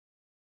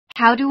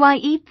How do I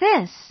eat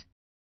this?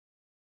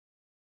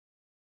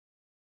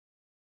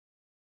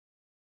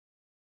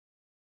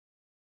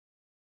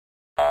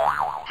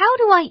 How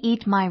do I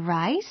eat my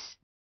rice?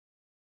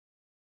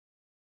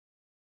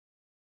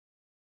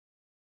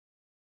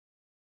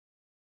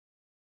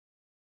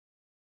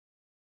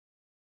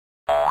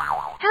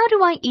 How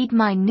do I eat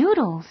my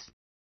noodles?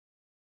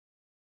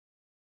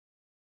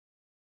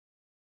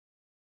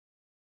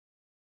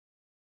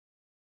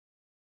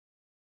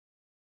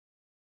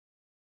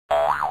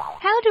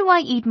 How do I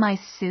eat my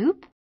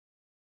soup?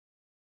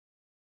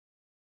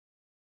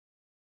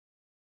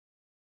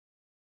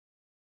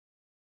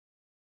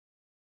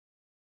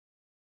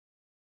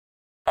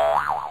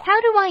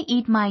 How do I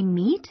eat my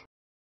meat?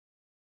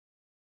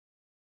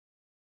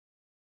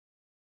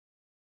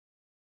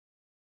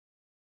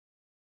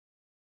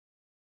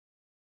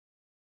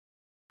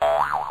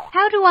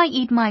 How do I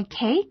eat my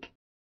cake?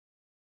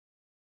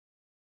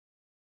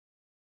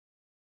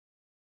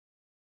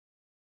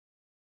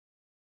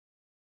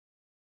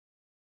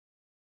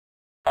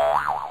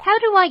 How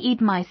do I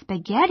eat my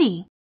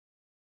spaghetti?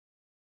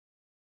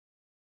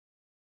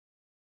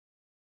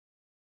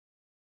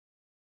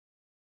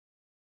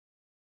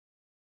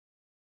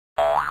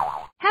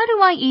 How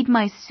do I eat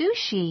my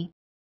sushi?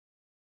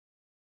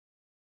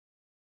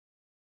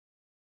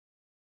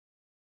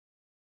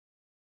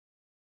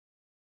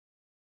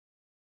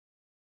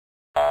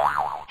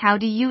 How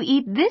do you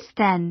eat this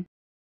then?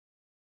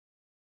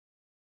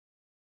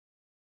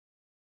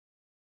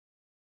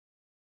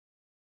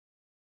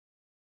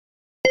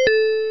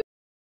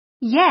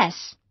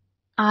 Yes,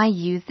 I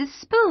use the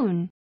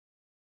spoon.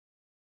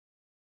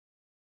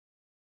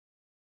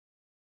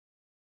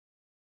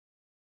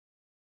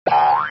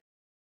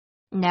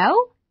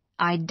 No,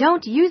 I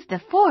don't use the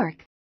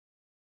fork.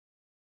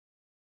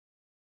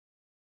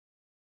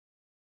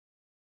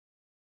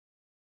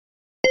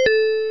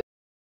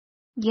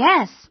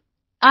 Yes,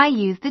 I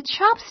use the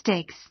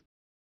chopsticks.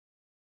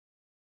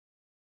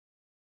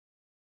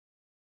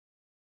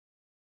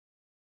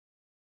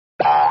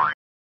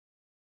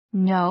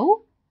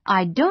 No,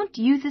 I don't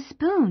use a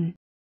spoon.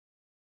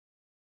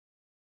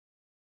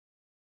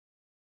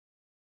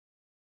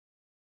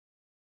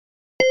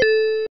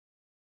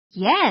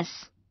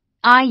 Yes,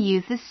 I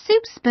use a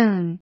soup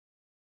spoon.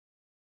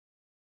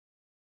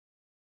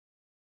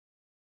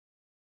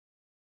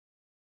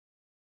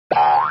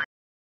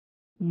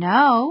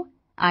 No,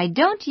 I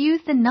don't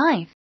use the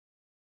knife.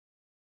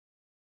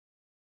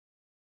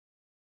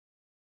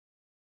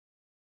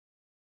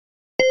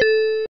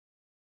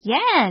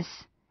 Yes,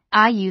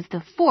 I use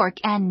the fork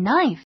and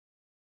knife.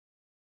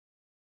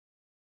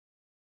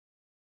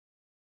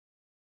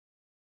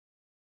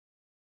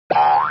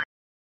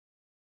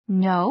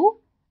 No,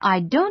 I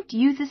don't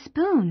use a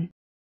spoon.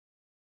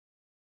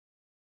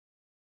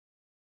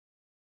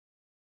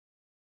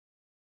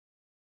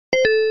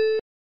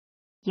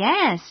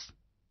 Yes,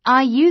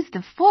 I use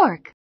the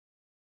fork.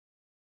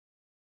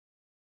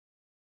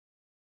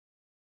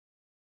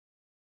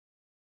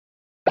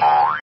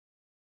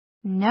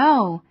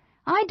 No,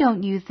 I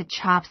don't use the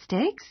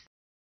chopsticks.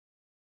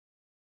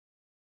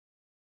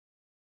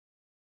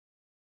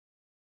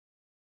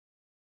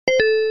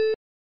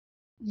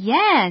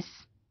 Yes,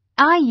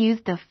 I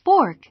use the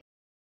fork.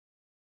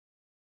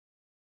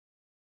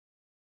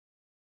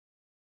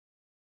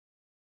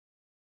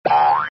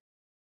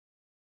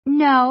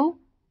 No,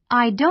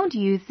 I don't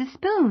use the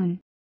spoon.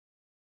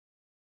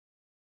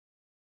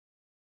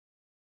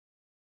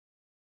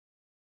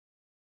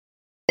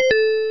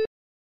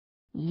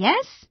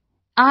 Yes,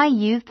 I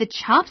use the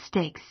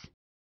chopsticks.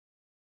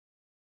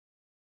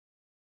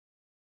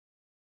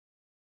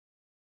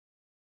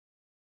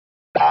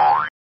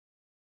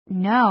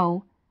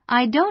 No,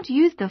 I don't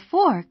use the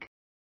fork.